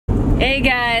Hey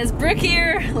guys, Brooke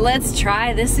here. Let's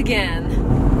try this again.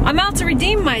 I'm out to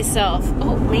redeem myself.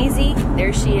 Oh, Maisie,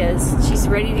 there she is. She's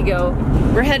ready to go.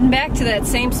 We're heading back to that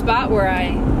same spot where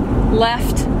I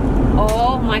left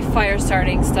all my fire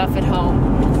starting stuff at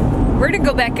home. We're gonna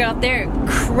go back out there and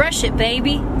crush it,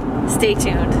 baby. Stay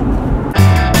tuned.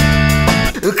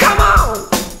 Come on!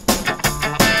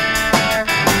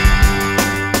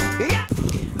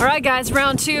 Alright guys,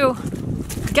 round two.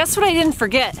 Guess what I didn't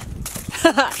forget?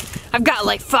 I've got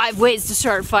like 5 ways to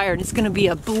start a fire and it's gonna be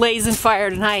a blazing fire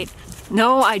tonight.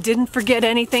 No, I didn't forget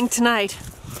anything tonight.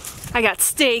 I got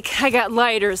steak, I got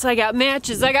lighters, I got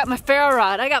matches, I got my ferro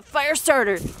rod, I got fire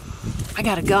starter. I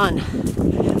got a gun.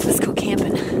 Let's go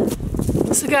camping.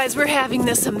 So guys, we're having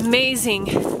this amazing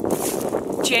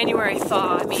January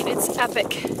thaw. I mean, it's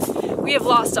epic. We have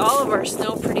lost all of our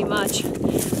snow pretty much.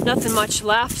 Nothing much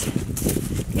left.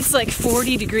 It's like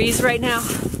 40 degrees right now.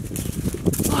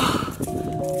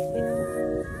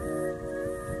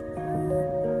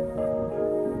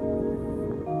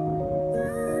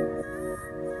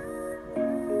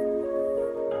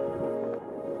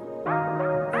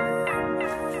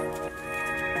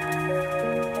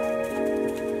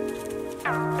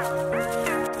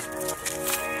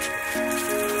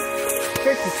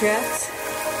 Turkey traps.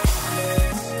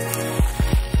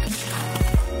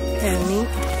 Kind of neat.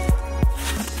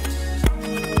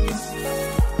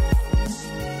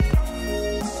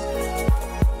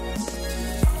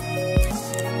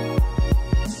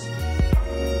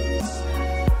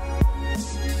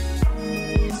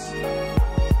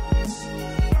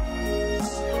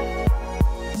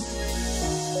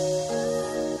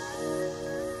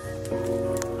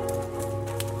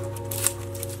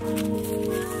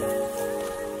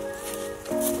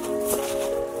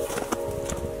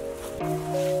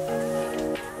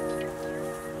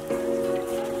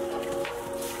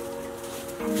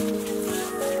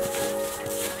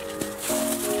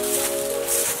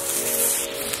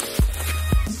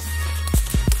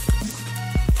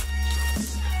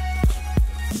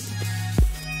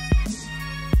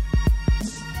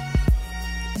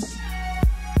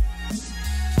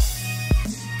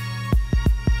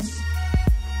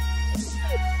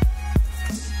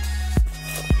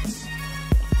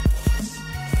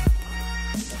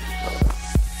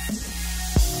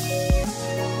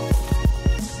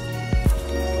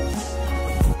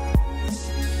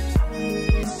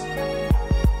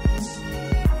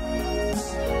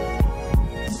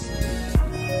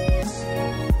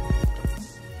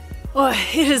 Oh,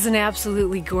 it is an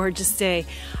absolutely gorgeous day.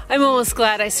 I'm almost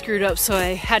glad I screwed up, so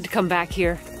I had to come back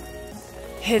here.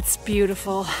 It's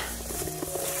beautiful.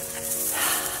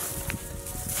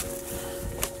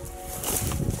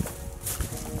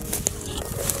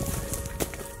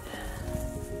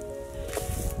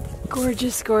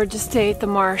 Gorgeous, gorgeous day at the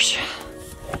marsh.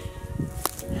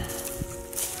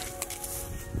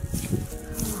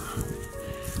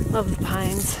 Love the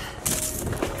pines.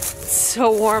 It's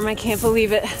so warm, I can't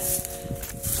believe it.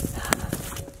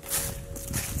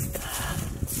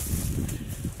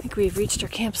 I think we've reached our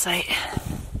campsite.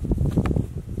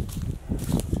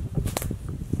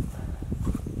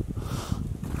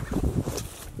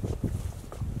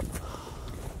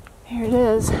 Here it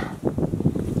is.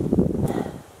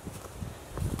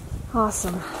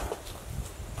 Awesome.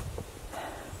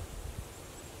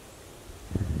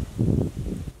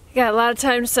 I got a lot of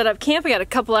time to set up camp. I got a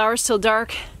couple hours till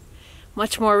dark.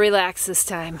 Much more relaxed this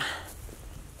time.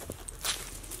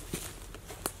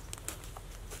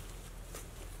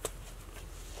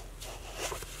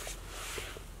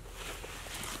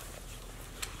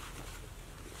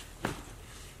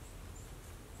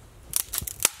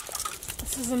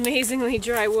 This is amazingly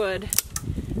dry wood.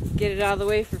 Get it out of the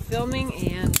way for filming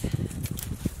and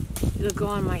it'll go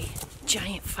on my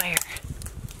giant fire.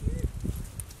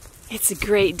 It's a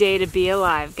great day to be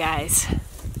alive, guys.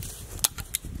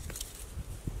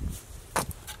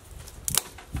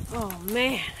 Oh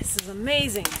man, this is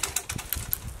amazing.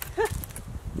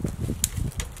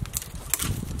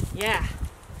 Yeah.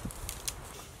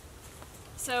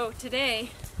 So today,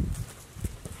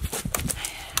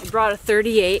 I brought a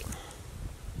 38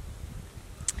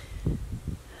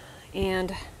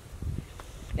 and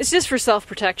it's just for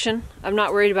self-protection. I'm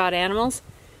not worried about animals.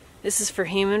 This is for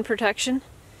human protection.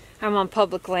 I'm on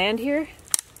public land here,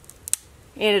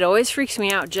 and it always freaks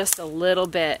me out just a little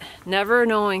bit, never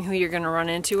knowing who you're going to run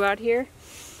into out here.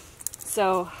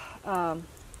 So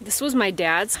this was my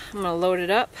dad's. I'm going to load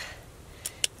it up,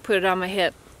 put it on my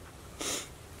hip,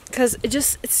 because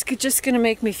it's just going to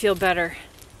make me feel better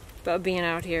about being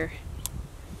out here.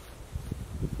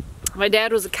 My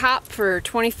dad was a cop for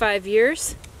 25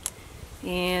 years,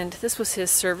 And this was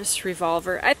his service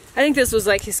revolver. I think this was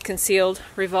like his concealed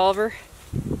revolver.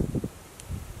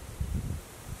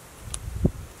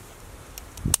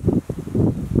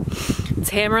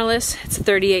 It's hammerless. It's a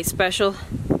 38 special.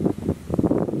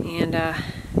 And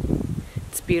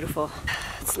it's beautiful.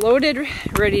 It's loaded,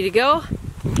 ready to go.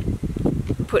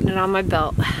 I'm putting it on my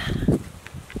belt.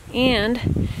 And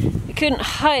I couldn't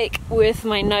hike with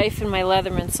my knife and my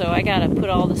Leatherman, so I gotta put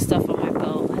all this stuff on my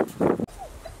belt.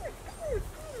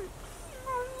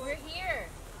 We're here.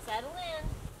 Settle in.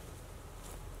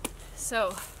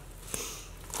 So,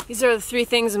 these are the 3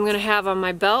 things I'm gonna have on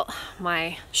my belt.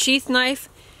 My sheath knife,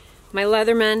 my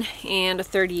Leatherman, and a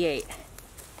 38.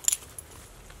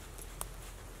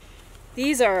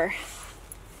 These are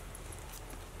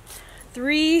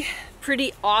 3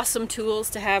 pretty awesome tools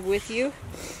to have with you.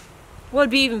 What would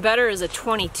be even better is a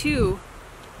 22.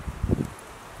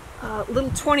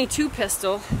 Little 22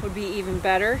 pistol would be even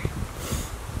better,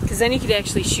 because then you could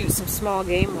actually shoot some small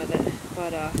game with it.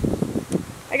 But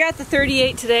I got the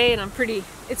 38 today, and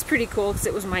it's pretty cool because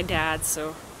it was my dad's,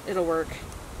 so it'll work.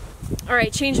 All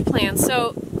right, change of plans.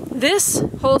 So this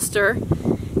holster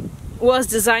was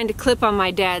designed to clip on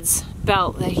my dad's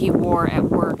belt that he wore at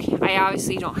work. I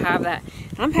obviously don't have that.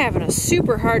 I'm having a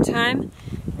super hard time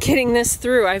getting this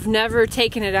through. I've never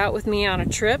taken it out with me on a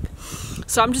trip,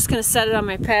 so I'm just gonna set it on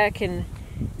my pack and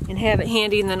have it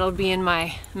handy, and then it'll be in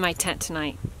my tent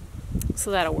tonight. So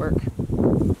that'll work.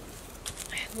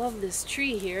 I love this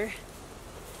tree here.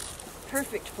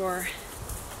 Perfect for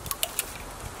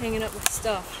hanging up with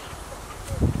stuff.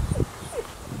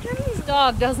 This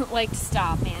dog doesn't like to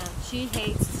stop, man. She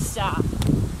hates to stop.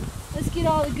 Let's get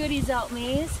all the goodies out,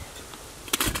 Maze.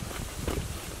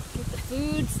 Get the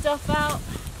food stuff out.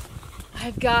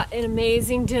 I've got an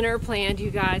amazing dinner planned, you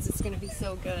guys. It's gonna be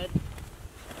so good.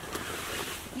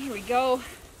 Here we go.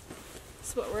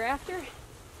 This is what we're after.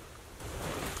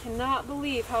 Cannot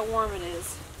believe how warm it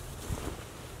is.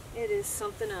 It is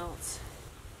something else.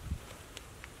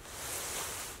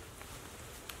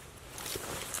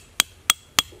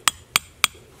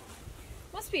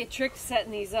 Must be a trick to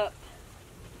setting these up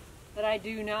that I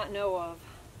do not know of,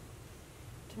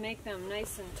 to make them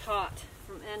nice and taut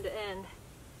from end to end.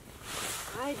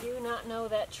 I do not know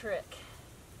that trick.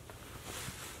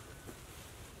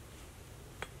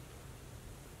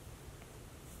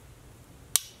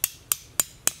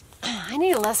 I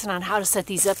need a lesson on how to set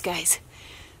these up, guys.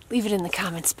 Leave it in the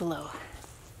comments below.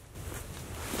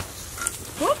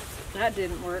 Whoop, that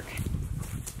didn't work.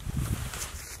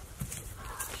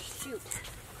 Oh, shoot.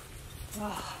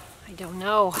 Oh, I don't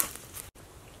know.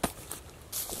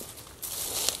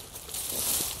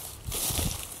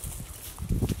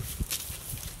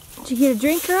 Did you get a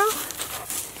drink, girl?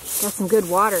 Got some good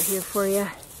water here for you.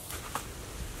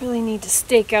 Really need to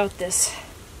stake out this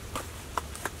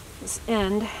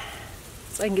end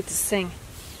so I can get this thing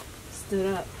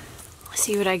stood up.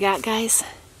 See what I got, guys?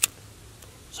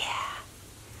 Yeah.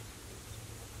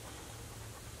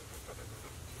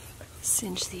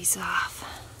 Cinch these off.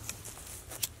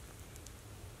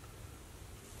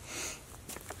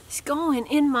 It's going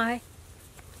in my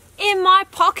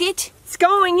pocket. It's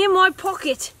going in my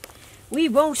pocket. We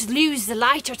won't lose the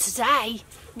lighter today.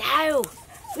 No,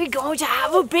 we're going to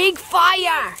have a big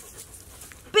fire.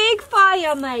 Big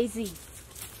fire, Maisie.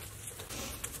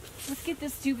 Let's get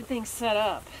this stupid thing set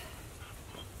up.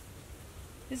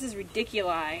 This is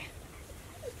ridiculous. I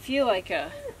feel like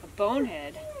a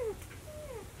bonehead.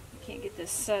 I can't get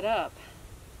this set up.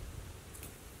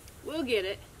 We'll get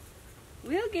it.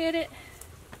 We'll get it.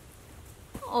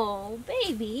 Oh,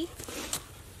 baby.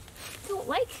 Don't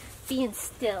like being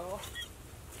still,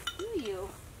 do you?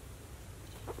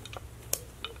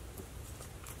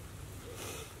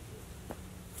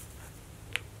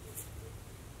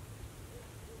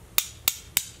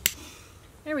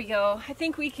 There we go. I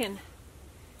think we can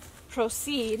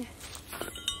proceed.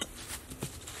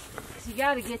 So you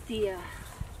gotta get the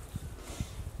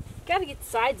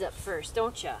sides up first,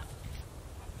 don't ya?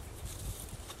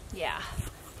 Yeah.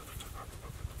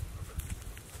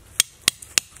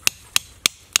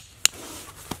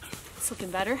 It's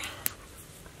looking better.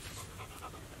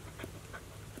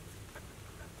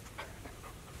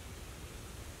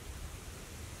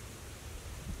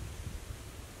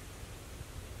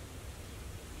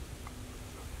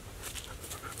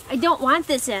 I don't want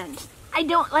this end. I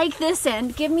don't like this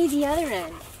end. Give me the other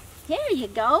end. There you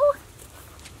go.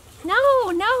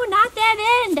 No, not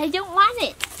that end. I don't want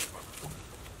it.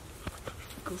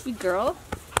 Goofy girl.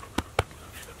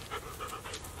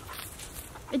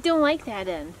 I don't like that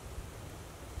end.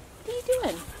 What are you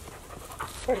doing?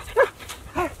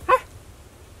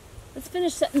 Let's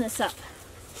finish setting this up.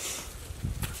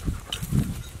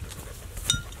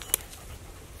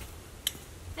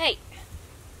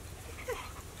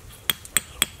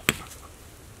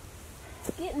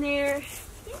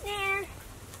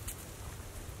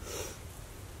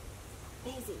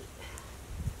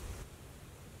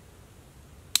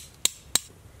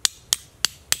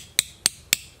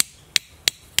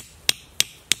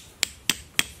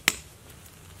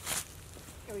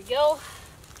 go.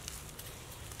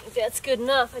 I think that's good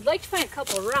enough. I'd like to find a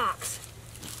couple of rocks.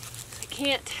 I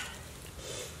can't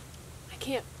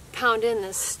pound in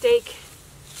this steak,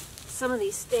 some of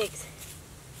these steaks.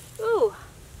 Ooh,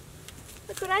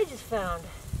 look what I just found.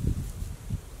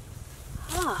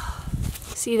 Oh,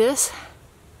 see this?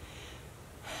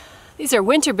 These are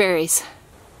winter berries.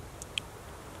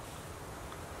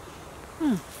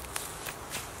 They're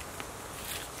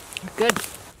good.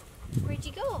 Where'd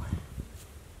you go?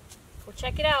 We'll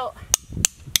check it out.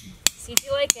 See if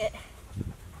you like it.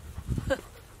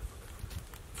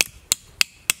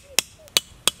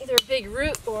 Either a big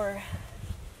root or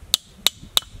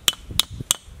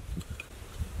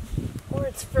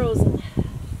it's frozen. I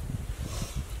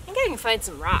think I can find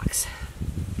some rocks.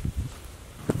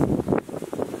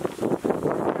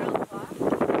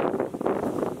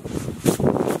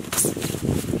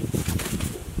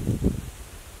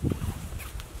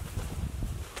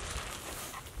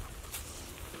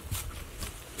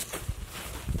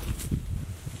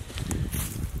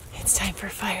 It's time for a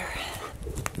fire.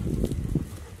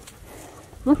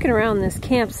 I'm looking around this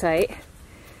campsite,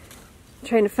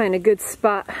 trying to find a good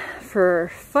spot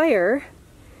for fire,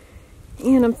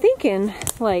 and I'm thinking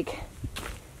like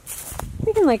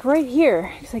right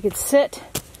here, because I could sit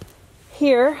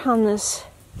here on this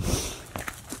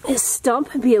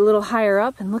stump and be a little higher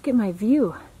up and look at my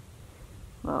view.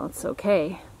 Well, it's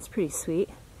okay. It's pretty sweet.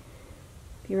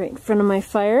 Be right in front of my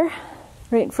fire,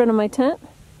 right in front of my tent.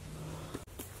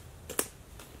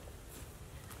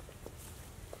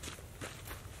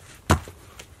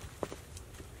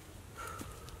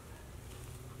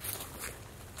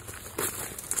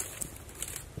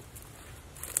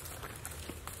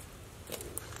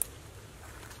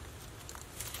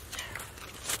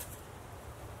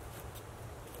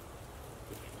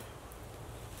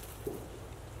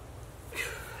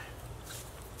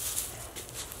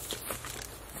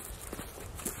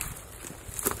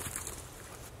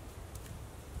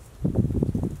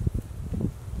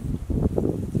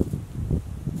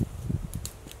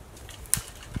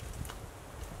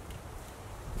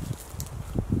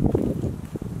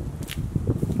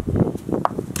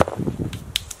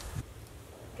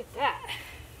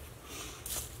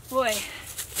 Boy,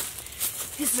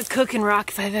 this is a cooking rock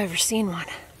if I've ever seen one.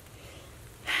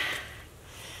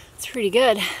 It's pretty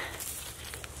good.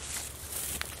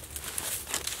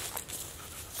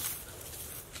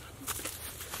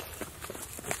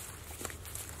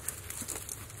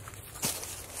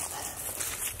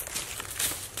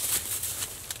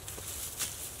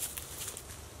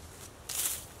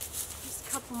 Just a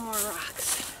couple more rocks.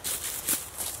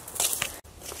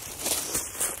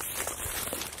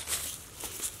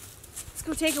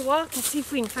 Let's go take a walk and see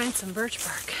if we can find some birch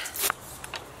bark.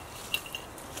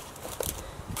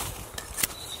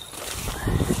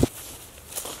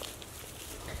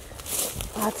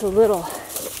 Lots of little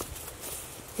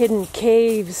hidden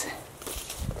caves,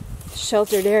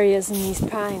 sheltered areas in these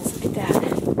pines. Look at that.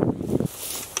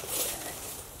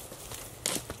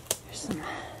 There's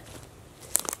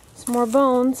some more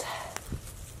bones.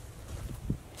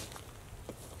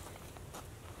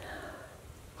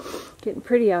 Getting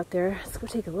pretty out there. Let's go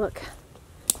take a look.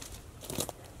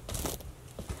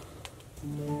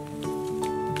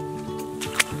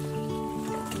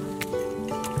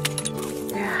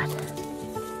 God,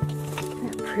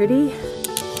 isn't that pretty?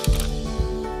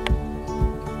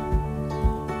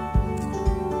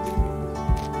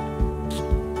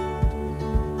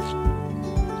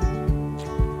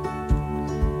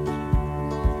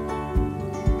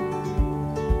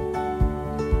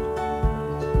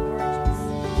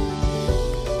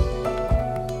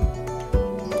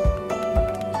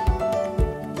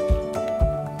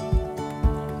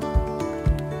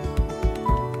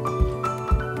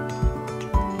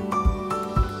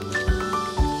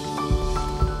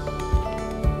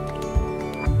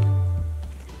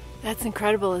 That's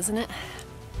incredible, isn't it?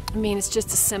 I mean, it's just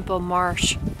a simple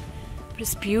marsh, but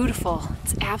it's beautiful.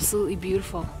 It's absolutely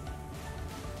beautiful.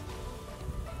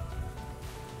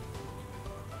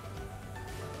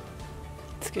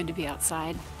 It's good to be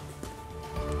outside.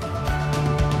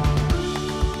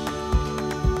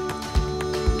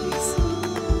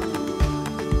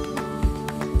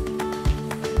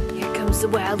 Here comes the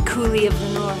wild coulee of the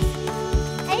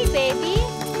north. Hey, baby.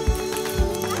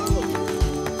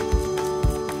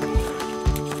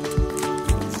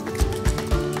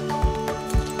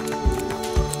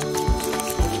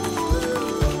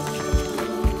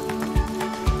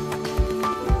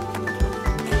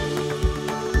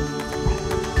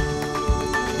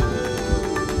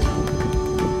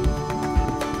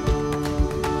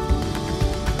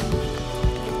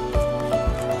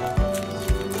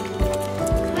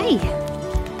 Hi.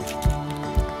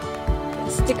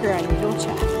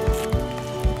 gotcha.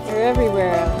 They're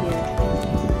everywhere out here.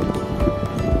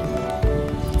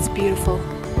 It's beautiful.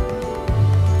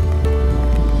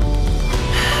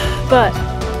 But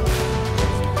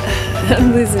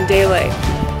I'm losing daylight,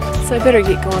 so I better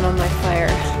get going on my fire.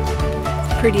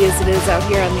 As pretty as it is out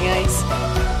here on the ice.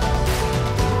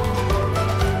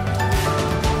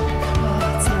 Oh,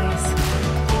 it's nice.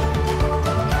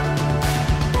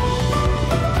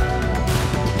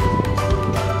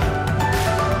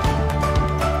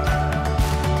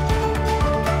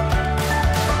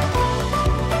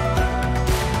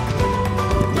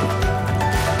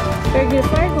 Better get a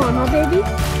fire going, huh, baby?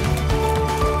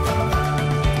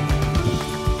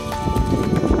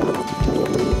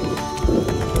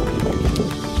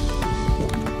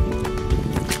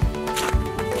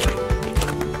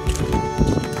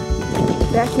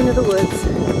 Back into the woods.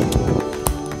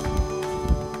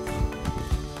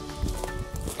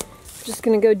 Just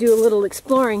gonna go do a little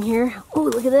exploring here. Oh,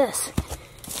 look at this.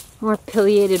 More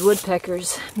pileated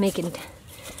woodpeckers making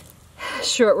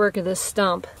short work of this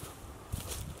stump.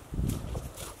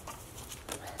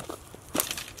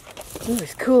 Ooh,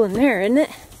 it's cool in there, isn't it?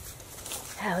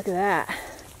 Yeah, look at that.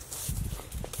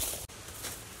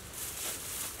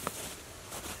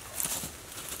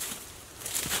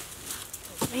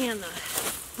 Man, the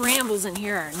brambles in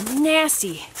here are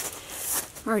nasty.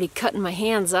 I'm already cutting my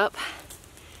hands up.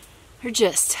 They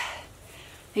just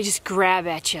grab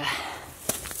at you.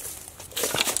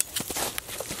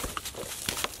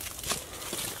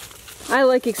 I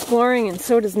like exploring, and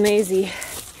so does Maisie.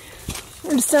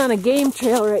 We're just on a game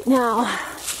trail right now.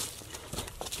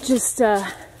 Just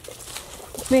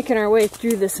making our way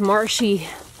through this marshy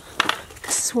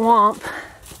swamp.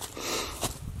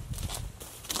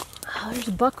 Oh, there's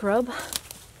a buck rub.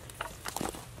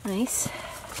 Nice.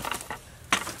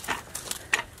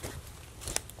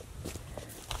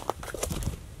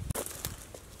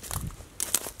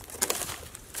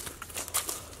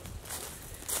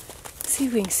 See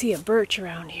if we can see a birch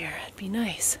around here. That'd be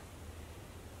nice.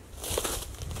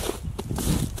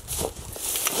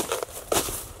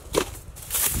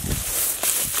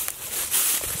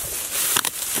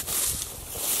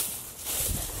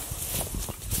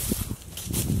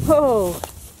 Whoa!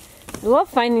 I love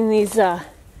finding these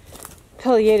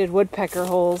pileated woodpecker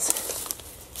holes.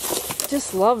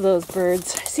 Just love those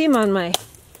birds. I see them on my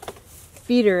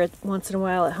feeder once in a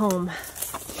while at home.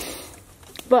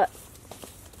 But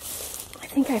I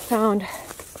think I found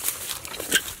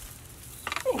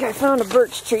a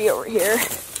birch tree over here.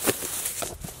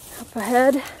 Up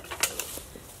ahead.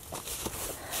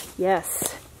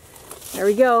 Yes. There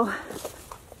we go.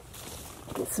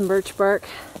 Get some birch bark.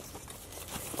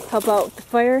 Help out with the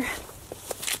fire.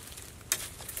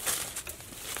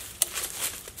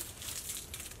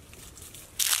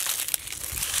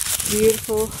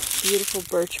 Beautiful, beautiful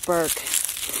birch bark.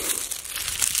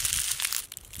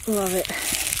 Love it.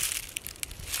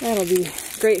 That'll be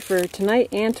great for tonight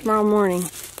and tomorrow morning.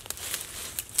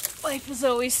 Life is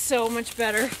always so much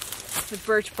better with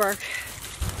birch bark.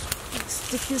 Let's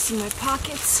stick this in my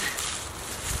pockets.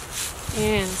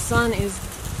 And the sun is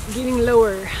getting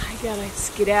lower. I gotta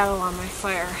skedaddle on my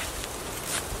fire.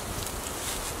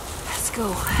 Let's go.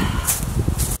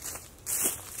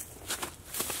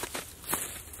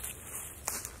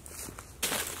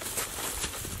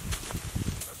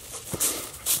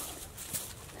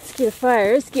 Let's get a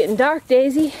fire. It's getting dark,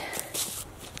 Daisy.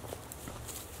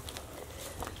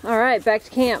 Alright, back to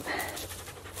camp.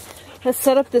 Let's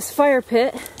set up this fire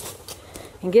pit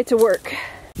and get to work.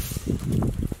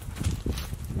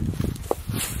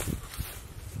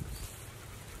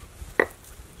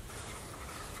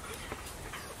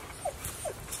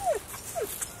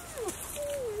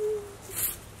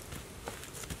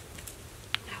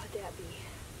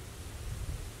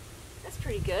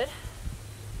 Pretty good.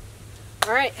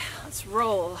 All right, let's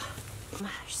roll.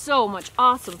 There's so much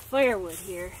awesome firewood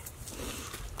here.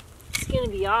 It's gonna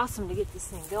be awesome to get this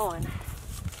thing going.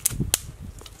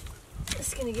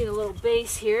 Just gonna get a little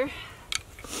base here.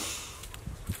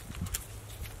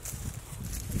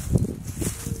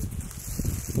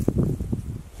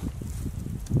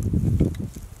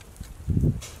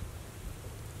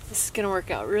 This is gonna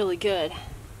work out really good.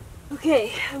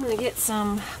 Okay, I'm gonna get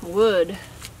some wood.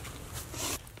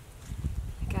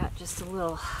 Just a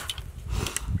little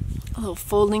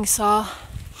folding saw,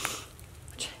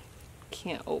 which I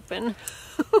can't open.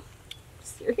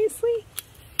 Seriously?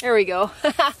 There we go.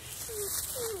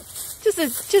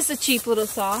 just a cheap little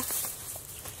saw.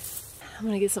 I'm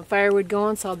gonna get some firewood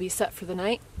going, so I'll be set for the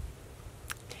night.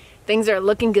 Things are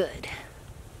looking good.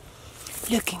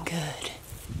 Looking good.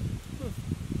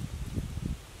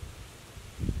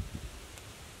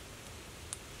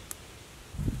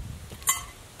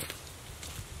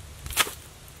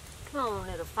 Come on,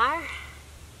 little fire.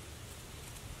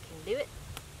 Can do it.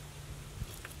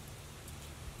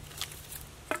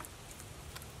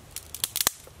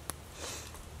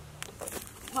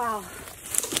 Wow.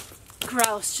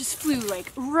 Grouse just flew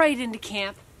like right into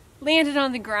camp, landed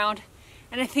on the ground,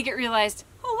 and I think it realized,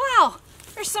 oh wow,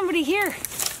 there's somebody here.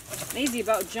 Maisie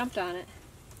about jumped on it.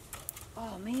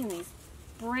 Oh man, these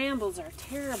brambles are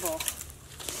terrible.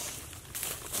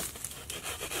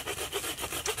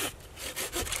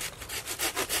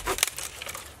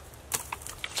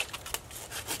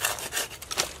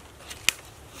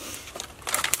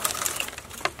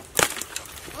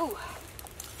 Oh.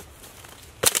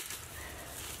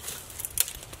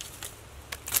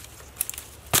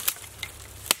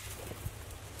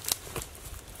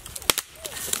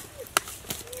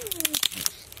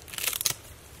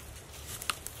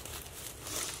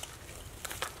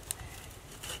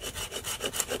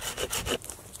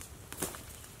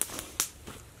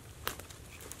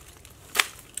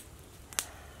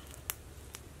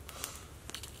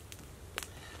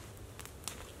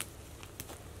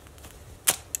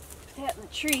 That in the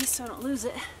tree so I don't lose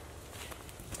it.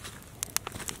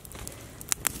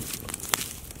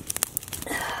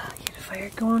 Get a fire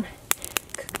going.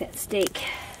 Cook that steak.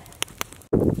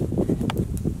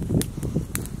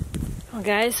 Well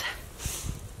guys,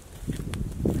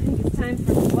 I think it's time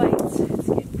for the lights. It's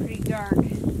getting pretty dark.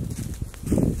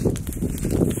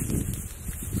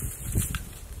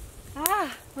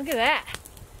 Ah, look at that.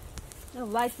 I'll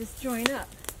light this joint up.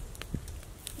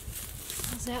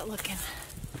 How's that looking?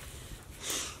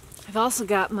 I've also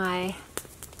got my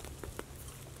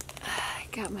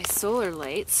solar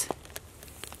lights.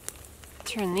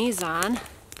 Turn these on.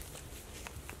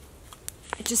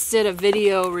 I just did a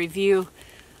video review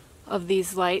of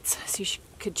these lights, so you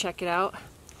could check it out.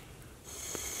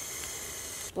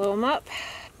 Blow them up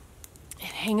and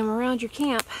hang them around your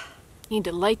camp. You need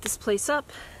to light this place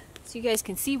up so you guys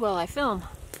can see while I film.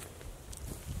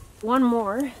 One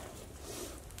more.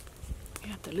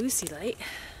 Got the Lucy light.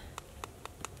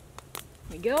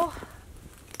 There we go. Where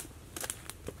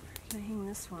can I hang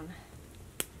this one?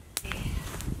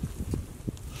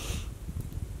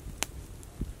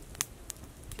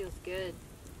 Feels good.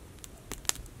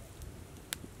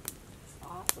 It's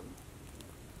awesome.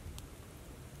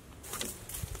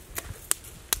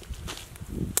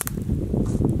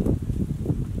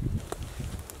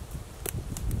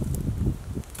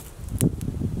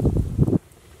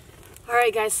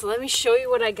 Alright guys, so let me show you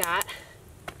what I got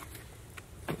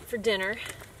for dinner.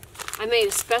 I made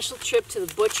a special trip to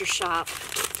the butcher shop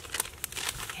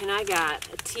and I got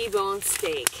a T-bone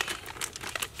steak.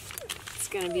 It's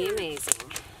gonna be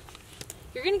amazing.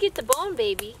 You're gonna get the bone,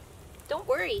 baby. Don't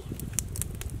worry.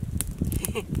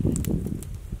 Put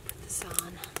this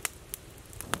on.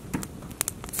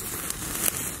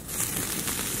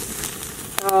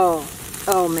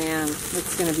 Oh man,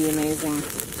 it's gonna be amazing.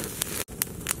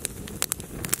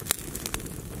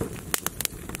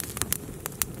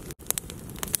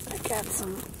 Got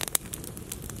some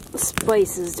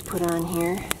spices to put on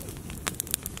here.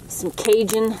 Some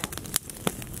Cajun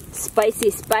spicy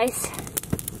spice.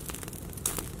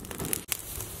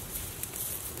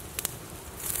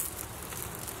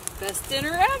 Best dinner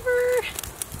ever!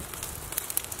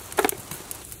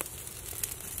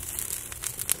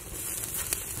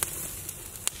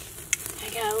 I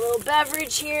got a little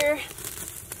beverage here.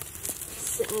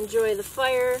 Sit and enjoy the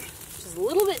fire, which is a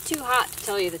little bit too hot to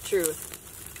tell you the truth.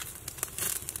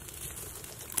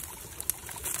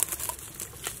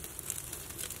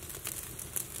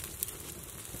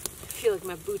 I feel like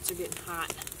my boots are getting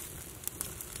hot.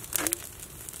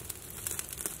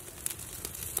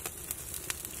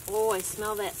 Oh, I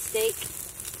smell that steak.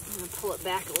 I'm going to pull it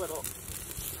back a little.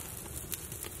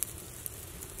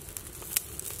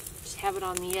 Just have it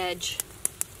on the edge.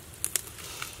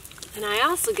 And I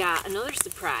also got another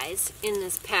surprise in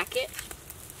this packet.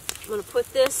 I'm going to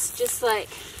put this just like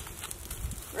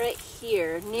right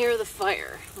here near the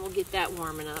fire. We'll get that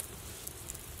warming up.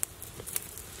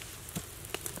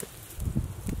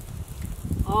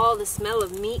 All the smell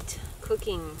of meat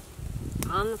cooking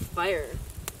on the fire.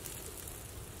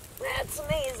 That's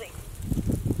amazing.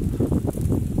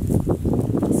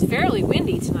 It's fairly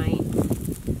windy tonight.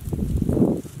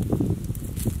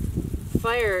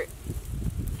 Fire,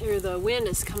 or the wind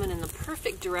is coming in the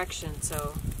perfect direction,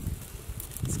 so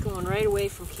it's going right away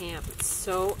from camp. It's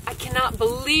so, I cannot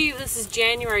believe this is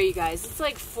January, you guys. It's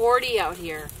like 40 out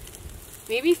here.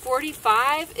 Maybe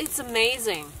 45. It's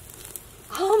amazing.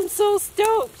 Oh, I'm so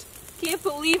stoked. Can't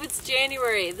believe it's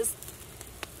January.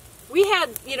 We had,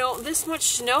 you know, this much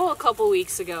snow a couple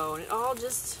weeks ago, and it all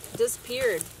just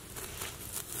disappeared.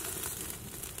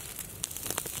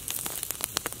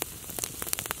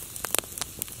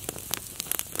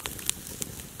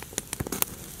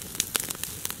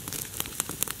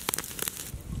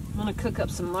 gonna cook up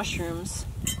some mushrooms.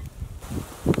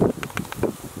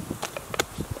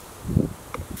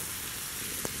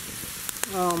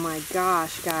 Oh my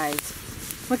gosh, guys.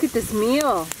 Look at this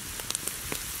meal.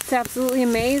 It's absolutely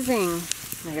amazing.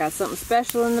 I got something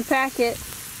special in the packet.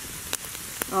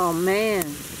 Oh man,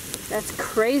 that's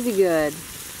crazy good.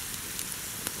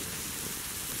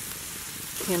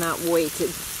 Cannot wait to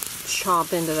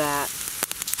chomp into that.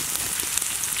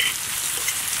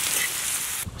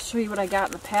 I'll show you what I got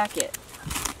in the packet.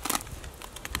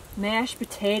 Mashed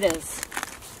potatoes.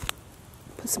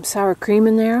 Put some sour cream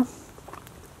in there.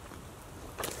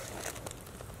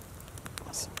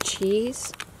 Some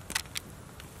cheese.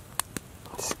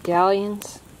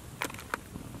 Scallions.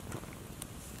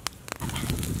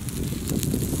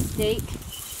 Steak.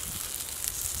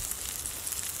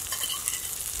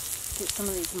 Get some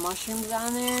of these mushrooms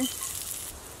on there.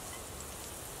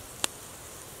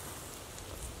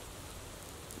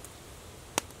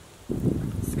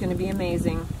 It's going to be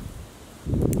amazing.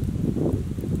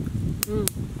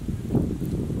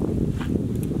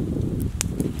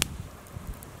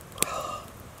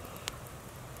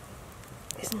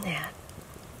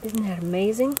 Isn't that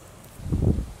amazing?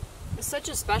 It's such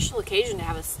a special occasion to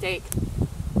have a steak.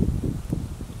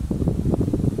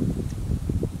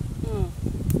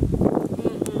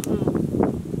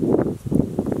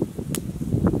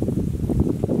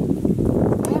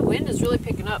 That wind is really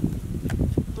picking up.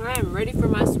 Alright, I'm ready for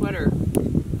my sweater.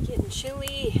 Getting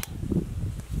chilly.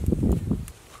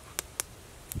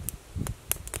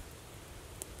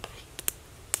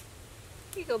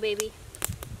 Here you go, baby.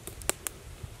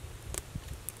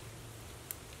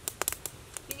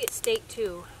 You get steak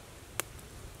too.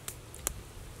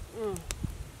 I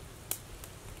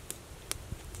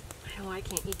know I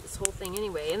can't eat this whole thing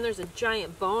anyway, and there's a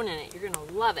giant bone in it. You're gonna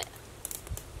love it.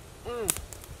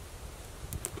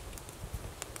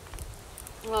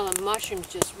 Well, the mushrooms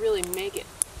just really make it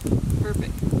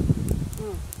perfect.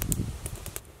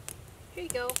 Here you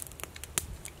go.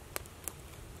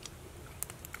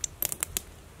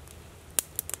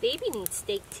 Baby needs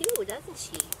steak too, doesn't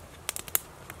she?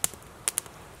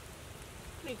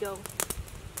 Here you go.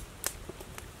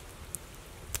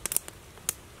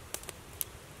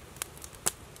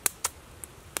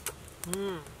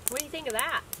 What do you think of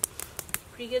that?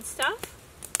 Pretty good stuff?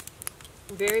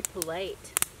 Very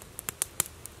polite.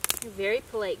 You're a very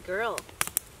polite girl.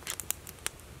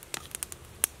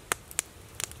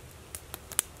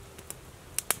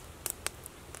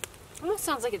 Almost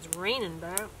sounds like it's raining,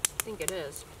 but I don't think it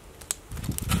is.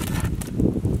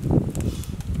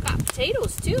 Got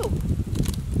potatoes too.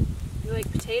 You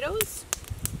like potatoes?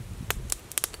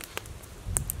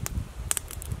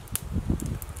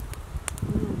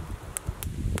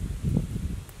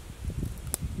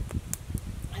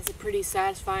 That's a pretty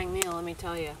satisfying meal, let me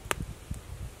tell you.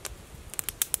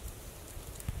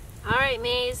 Alright,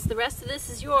 Maze, the rest of this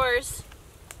is yours.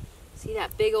 See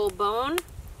that big old bone?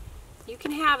 You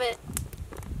can have it.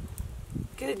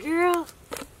 Good girl.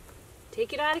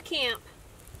 Take it out of camp.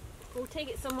 Go take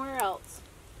it somewhere else.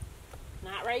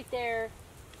 Not right there.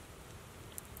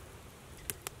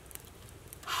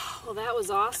 Well, that was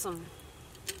awesome.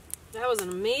 That was an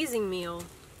amazing meal.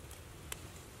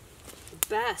 The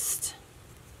best.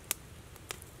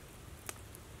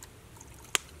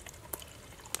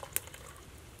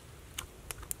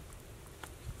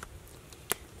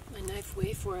 My knife away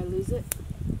before I lose it.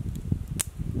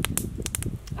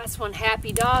 That's one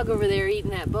happy dog over there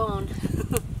eating that bone.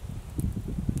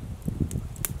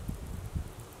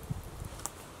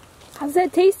 How's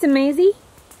that tasting, Maisie? Is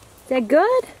that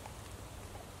good?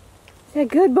 Is that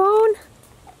good bone?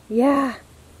 Yeah.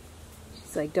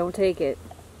 She's like, don't take it.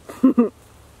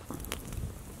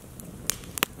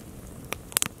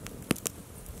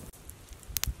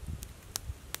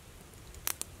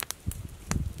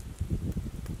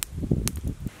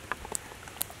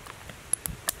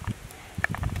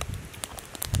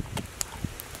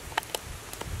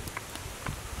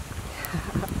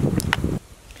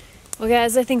 Well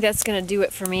guys, I think that's gonna do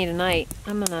it for me tonight.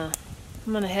 I'm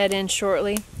gonna head in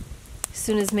shortly as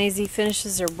soon as Maisie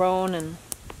finishes her bone, and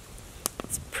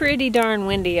it's pretty darn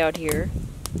windy out here.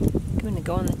 I'm gonna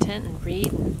go in the tent and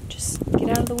read and just get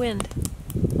out of the wind.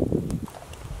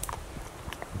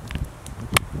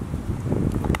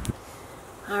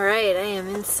 Alright, I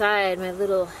am inside my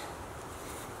little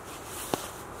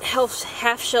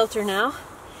half shelter now.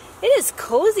 It is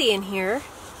cozy in here.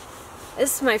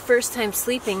 This is my first time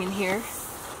sleeping in here,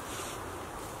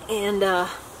 and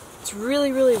it's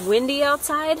really, really windy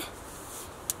outside.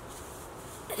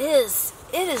 It is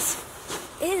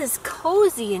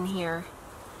cozy in here.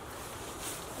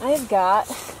 I've got,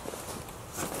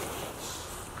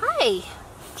 hi, Hi.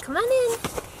 Come on in.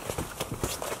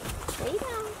 Lay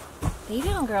down. Lay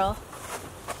down, girl.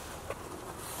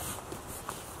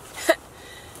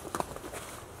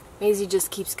 Maisie just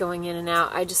keeps going in and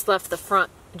out. I just left the front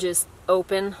just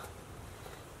open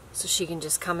so she can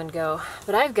just come and go.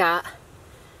 But I got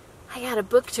a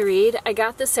book to read. I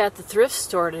got this at the thrift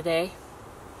store today.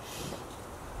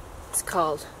 It's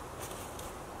called,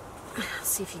 let's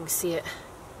see if you can see it,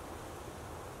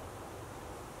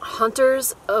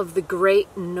 Hunters of the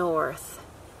Great North.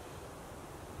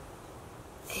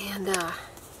 And I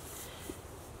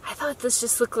thought this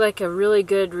just looked like a really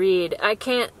good read. I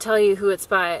can't tell you who it's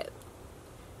by.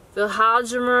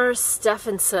 Vilhjalmur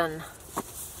Stephenson.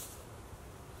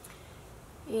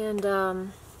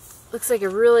 And looks like a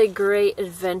really great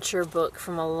adventure book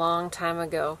from a long time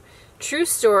ago. True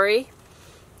story.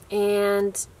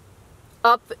 And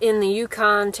up in the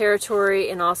Yukon Territory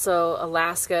and also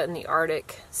Alaska and the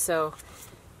Arctic. So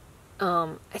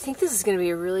I think this is going to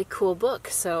be a really cool book.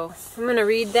 So I'm going to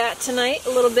read that tonight a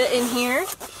little bit in here.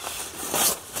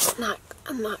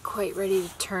 I'm not quite ready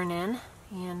to turn in,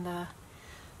 and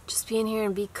just be in here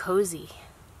and be cozy.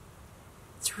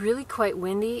 It's really quite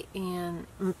windy, and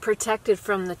I'm protected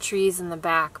from the trees in the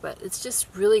back, but it's just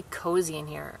really cozy in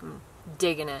here. I'm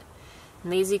digging it.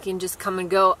 Maisie can just come and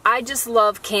go. I just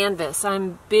love canvas.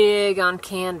 I'm big on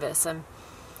canvas. I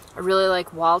really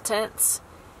like wall tents,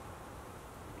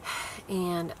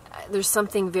 and there's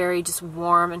something very just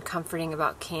warm and comforting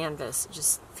about canvas. It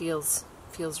just feels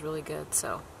really good.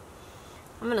 So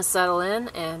I'm gonna settle in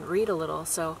and read a little.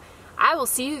 So I will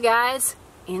see you guys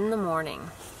in the morning.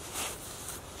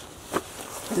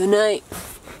 Good night.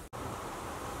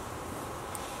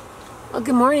 Well,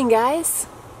 good morning, guys.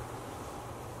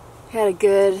 Had a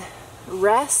good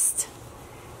rest.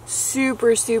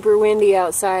 Super, super windy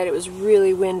outside. It was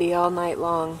really windy all night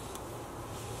long.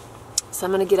 So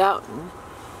I'm gonna get out and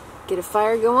get a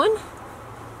fire going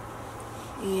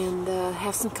and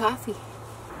have some coffee.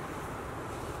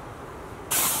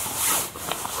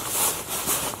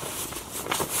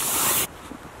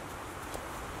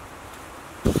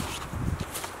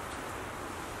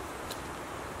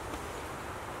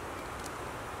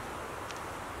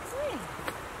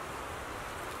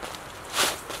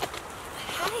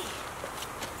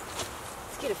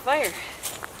 Get a fire.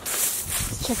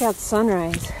 Let's check out the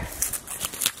sunrise.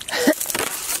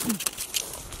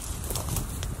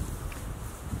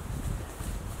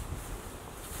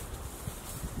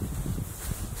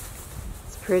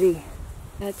 It's pretty.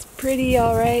 That's pretty,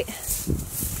 all right.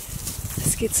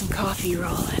 Let's get some coffee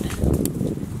rolling.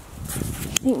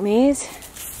 I think Maze.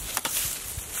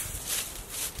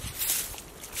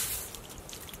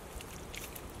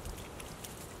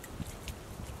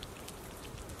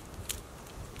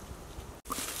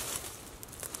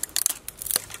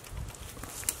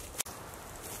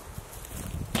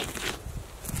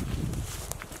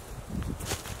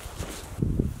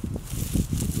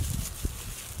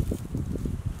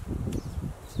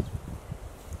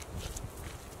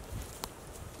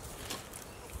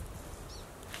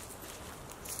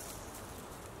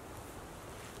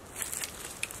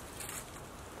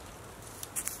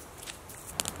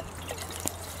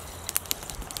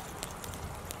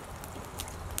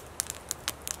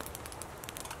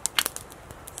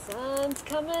 Sun's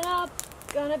coming up,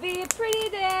 gonna be a pretty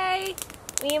day.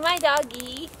 Me and my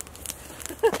doggy.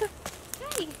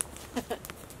 Hi.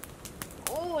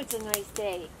 Oh, it's a nice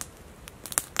day.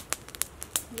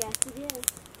 Yes, it is.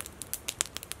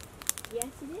 Yes,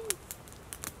 it is.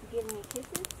 You giving me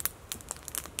kisses?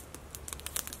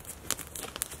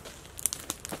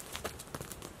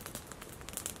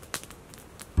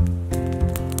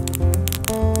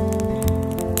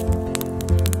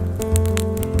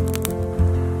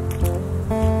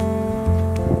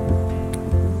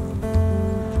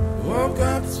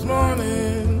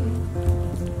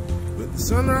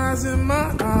 Sunrise in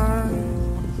my eyes,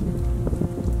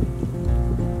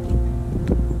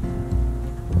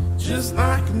 just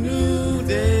like a new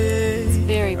day. It's a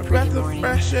very pretty breath morning.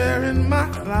 Of fresh air in my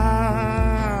life.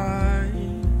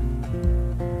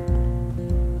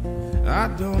 I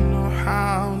don't know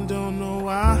how, don't know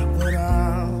why, but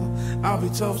I'll be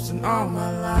toasting all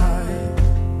my life.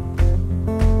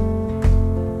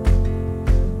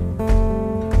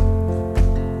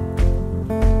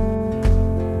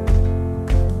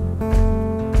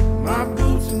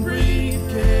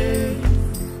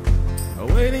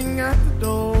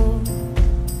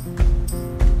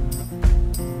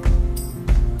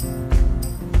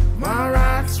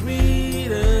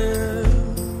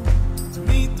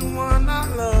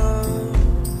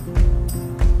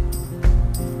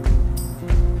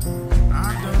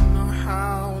 I don't know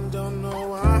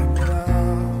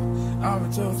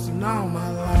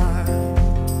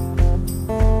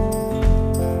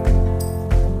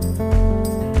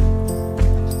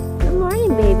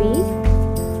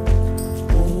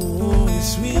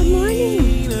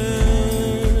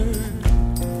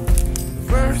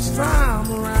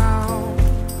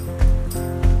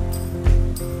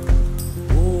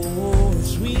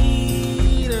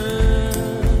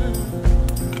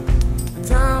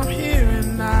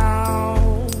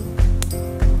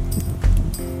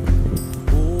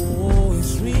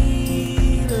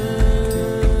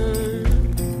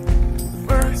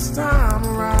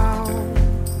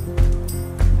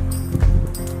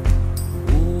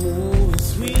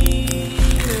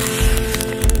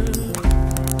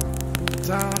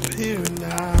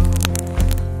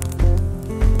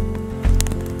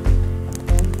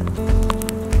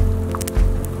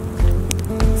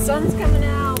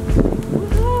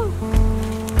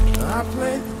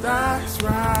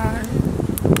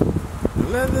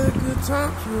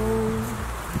times roll.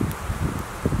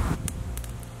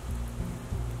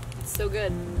 It's so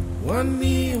good. One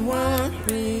me and one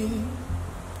me.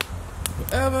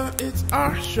 Forever it's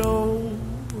our show.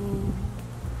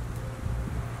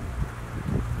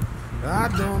 I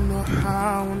don't know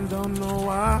how and don't know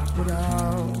why, but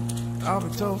I'll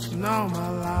be toasting all my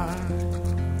life.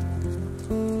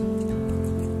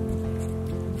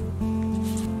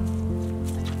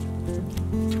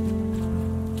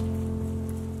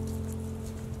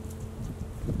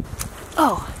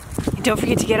 Oh, and don't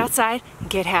forget to get outside and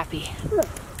get happy.